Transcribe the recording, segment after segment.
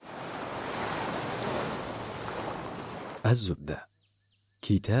الزبدة.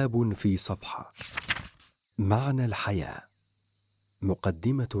 كتاب في صفحة. معنى الحياة.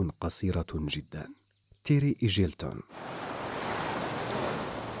 مقدمة قصيرة جدا. تيري إيجلتون.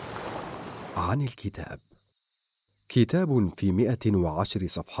 عن الكتاب. كتاب في 110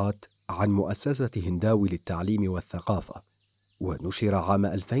 صفحات عن مؤسسة هنداوي للتعليم والثقافة، ونشر عام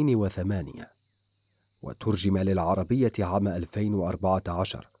 2008، وترجم للعربية عام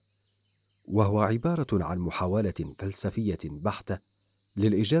 2014، وهو عبارة عن محاولة فلسفية بحتة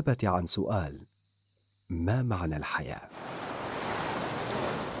للإجابة عن سؤال: ما معنى الحياة؟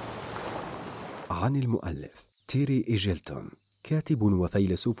 عن المؤلف تيري إيجلتون، كاتب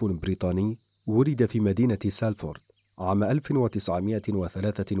وفيلسوف بريطاني، ولد في مدينة سالفورد عام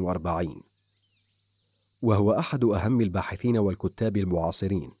 1943، وهو أحد أهم الباحثين والكتاب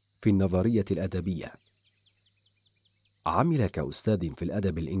المعاصرين في النظرية الأدبية. عمل كأستاذ في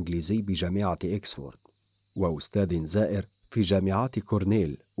الأدب الإنجليزي بجامعة إكسفورد، وأستاذ زائر في جامعات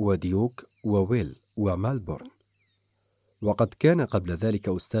كورنيل وديوك وويل ومالبورن، وقد كان قبل ذلك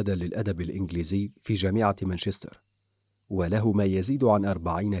أستاذا للأدب الإنجليزي في جامعة مانشستر، وله ما يزيد عن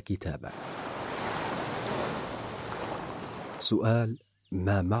 40 كتابا. سؤال: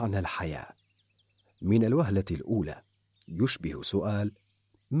 ما معنى الحياة؟ من الوهلة الأولى يشبه سؤال: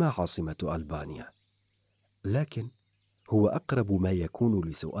 ما عاصمة ألبانيا؟ لكن هو أقرب ما يكون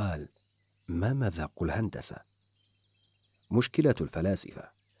لسؤال: ما مذاق الهندسة؟ مشكلة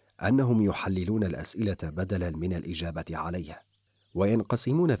الفلاسفة أنهم يحللون الأسئلة بدلاً من الإجابة عليها،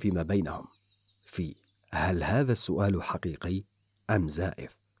 وينقسمون فيما بينهم في هل هذا السؤال حقيقي أم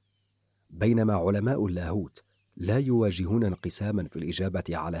زائف، بينما علماء اللاهوت لا يواجهون انقساماً في الإجابة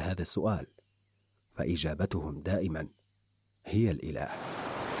على هذا السؤال، فإجابتهم دائماً هي الإله.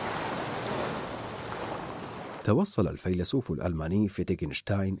 توصل الفيلسوف الألماني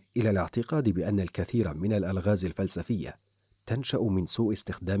فيتغنشتاين إلى الاعتقاد بأن الكثير من الألغاز الفلسفية تنشأ من سوء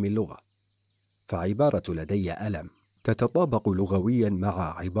استخدام اللغة، فعبارة لدي ألم تتطابق لغويا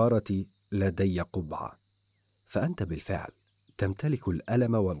مع عبارة لدي قبعة، فأنت بالفعل تمتلك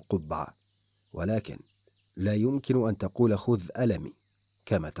الألم والقبعة، ولكن لا يمكن أن تقول خذ ألمي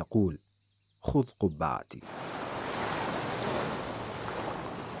كما تقول خذ قبعتي.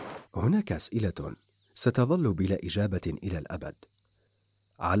 هناك أسئلة ستظل بلا إجابة إلى الأبد،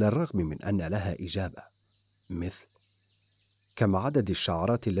 على الرغم من أن لها إجابة، مثل: كم عدد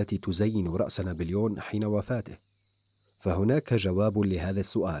الشعرات التي تزين رأس نابليون حين وفاته؟ فهناك جواب لهذا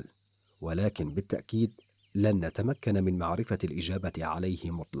السؤال، ولكن بالتأكيد لن نتمكن من معرفة الإجابة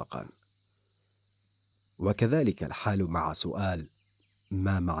عليه مطلقا. وكذلك الحال مع سؤال: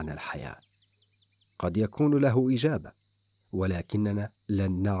 ما معنى الحياة؟ قد يكون له إجابة، ولكننا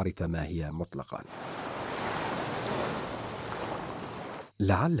لن نعرف ما هي مطلقا.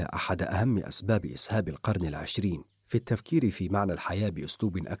 لعل أحد أهم أسباب إسهاب القرن العشرين في التفكير في معنى الحياة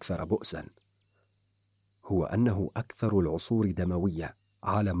بأسلوب أكثر بؤسا هو أنه أكثر العصور دموية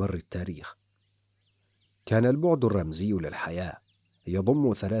على مر التاريخ. كان البعد الرمزي للحياة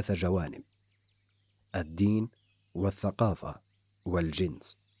يضم 3 جوانب: الدين والثقافة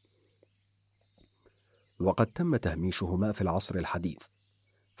والجنس، وقد تم تهميشهما في العصر الحديث،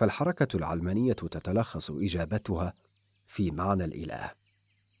 فالحركة العلمانية تتلخص إجابتها في معنى الإله،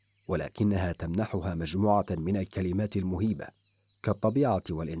 ولكنها تمنحها مجموعة من الكلمات المهيبة كالطبيعة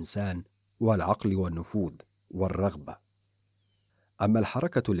والإنسان والعقل والنفوذ والرغبة. أما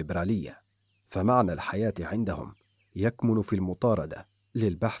الحركة الليبرالية فمعنى الحياة عندهم يكمن في المطاردة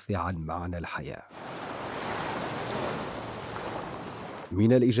للبحث عن معنى الحياة.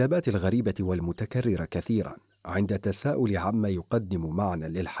 من الإجابات الغريبة والمتكررة كثيرا عند التساؤل عما يقدم معنى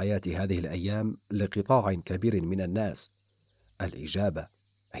للحياة هذه الأيام لقطاع كبير من الناس، الإجابة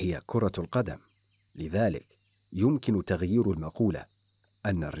هي كرة القدم. لذلك يمكن تغيير المقولة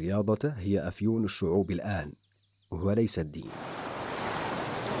أن الرياضة هي أفيون الشعوب الآن وليس الدين.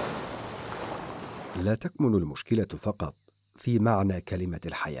 لا تكمن المشكلة فقط في معنى كلمة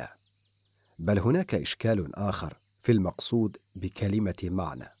الحياة، بل هناك إشكال آخر في المقصود بكلمة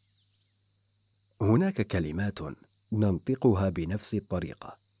معنى. هناك كلمات ننطقها بنفس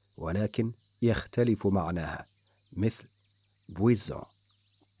الطريقة ولكن يختلف معناها، مثل بويزون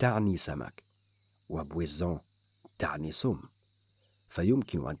تعني سمك وبويزون تعني سم،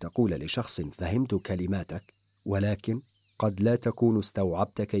 فيمكن أن تقول لشخص فهمت كلماتك، ولكن قد لا تكون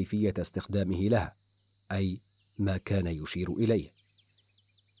استوعبت كيفية استخدامه لها، أي ما كان يشير إليه.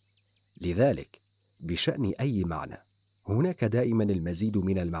 لذلك بشأن أي معنى هناك دائما المزيد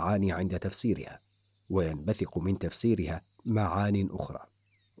من المعاني عند تفسيرها، وينبثق من تفسيرها معان أخرى،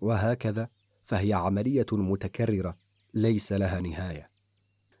 وهكذا فهي عملية متكررة ليس لها نهاية.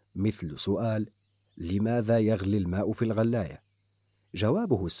 مثل سؤال: لماذا يغلي الماء في الغلاية؟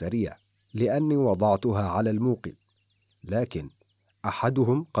 جوابه السريع: لأني وضعتها على الموقد. لكن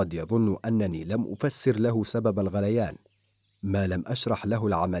أحدهم قد يظن أنني لم أفسر له سبب الغليان ما لم أشرح له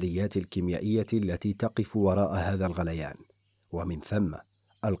العمليات الكيميائية التي تقف وراء هذا الغليان، ومن ثم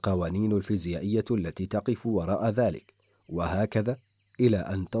القوانين الفيزيائية التي تقف وراء ذلك، وهكذا إلى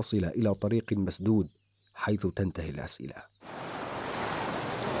أن تصل إلى طريق مسدود حيث تنتهي الأسئلة.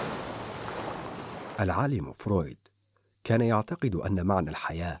 العالم فرويد كان يعتقد أن معنى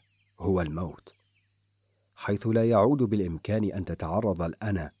الحياة هو الموت، حيث لا يعود بالإمكان أن تتعرض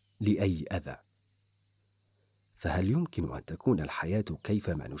الأنا لأي أذى. فهل يمكن أن تكون الحياة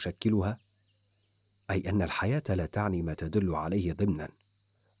كيفما نشكلها؟ أي أن الحياة لا تعني ما تدل عليه ضمنا،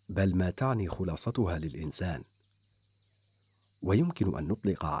 بل ما تعني خلاصتها للإنسان. ويمكن أن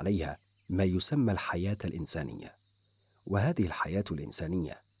نطلق عليها ما يسمى الحياة الإنسانية، وهذه الحياة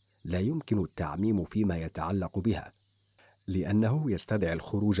الإنسانية لا يمكن التعميم فيما يتعلق بها، لأنه يستدعي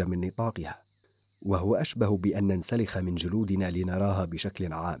الخروج من نطاقها، وهو أشبه بأن ننسلخ من جلودنا لنراها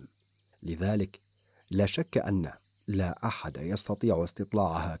بشكل عام. لذلك لا شك أن لا أحد يستطيع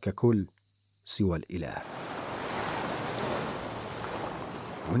استطلاعها ككل سوى الإله.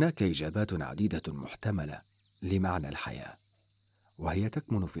 هناك إجابات عديدة محتملة لمعنى الحياة، وهي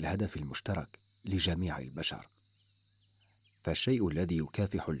تكمن في الهدف المشترك لجميع البشر. فالشيء الذي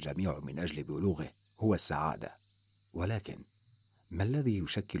يكافح الجميع من أجل بلوغه هو السعادة. ولكن ما الذي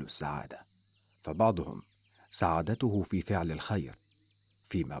يشكل السعادة؟ فبعضهم سعادته في فعل الخير،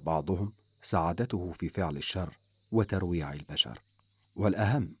 فيما بعضهم سعادته في فعل الشر وترويع البشر.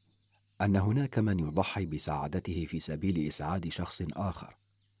 والأهم أن هناك من يضحي بسعادته في سبيل إسعاد شخص آخر.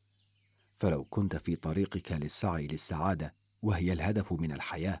 فلو كنت في طريقك للسعي للسعادة وهي الهدف من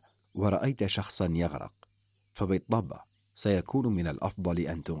الحياة، ورأيت شخصا يغرق، فبالطبع سيكون من الأفضل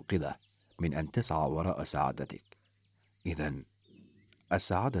أن تنقذه من أن تسعى وراء سعادتك. إذن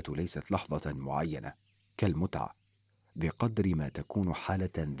السعادة ليست لحظة معينة كالمتعة، بقدر ما تكون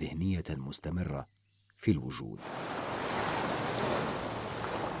حالة ذهنية مستمرة في الوجود.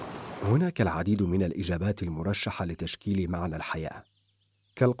 هناك العديد من الإجابات المرشحة لتشكيل معنى الحياة،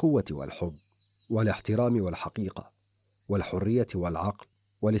 كالقوة والحب والاحترام والحقيقة والحرية والعقل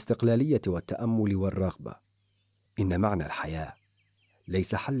والاستقلالية والتأمل والرغبة. إن معنى الحياة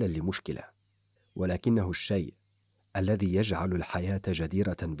ليس حلا لمشكلة، ولكنه الشيء الذي يجعل الحياة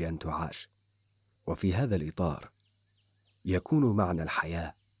جديرة بأن تعاش. وفي هذا الإطار يكون معنى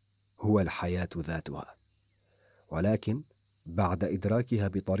الحياة هو الحياة ذاتها، ولكن بعد إدراكها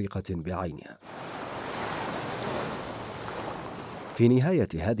بطريقة بعينها. في نهاية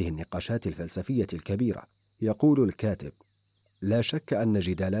هذه النقاشات الفلسفية الكبيرة يقول الكاتب: لا شك أن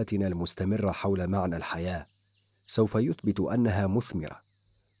جدالاتنا المستمرة حول معنى الحياة سوف يثبت أنها مثمرة،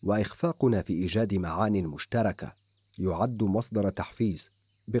 وإخفاقنا في إيجاد معان مشتركة يعد مصدر تحفيز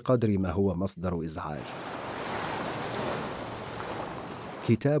بقدر ما هو مصدر إزعاج.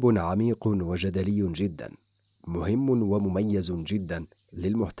 كتاب عميق وجدلي جدا، مهم ومميز جدا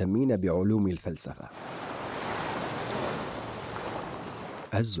للمهتمين بعلوم الفلسفة.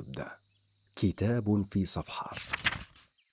 الزبدة: كتاب في صفحة.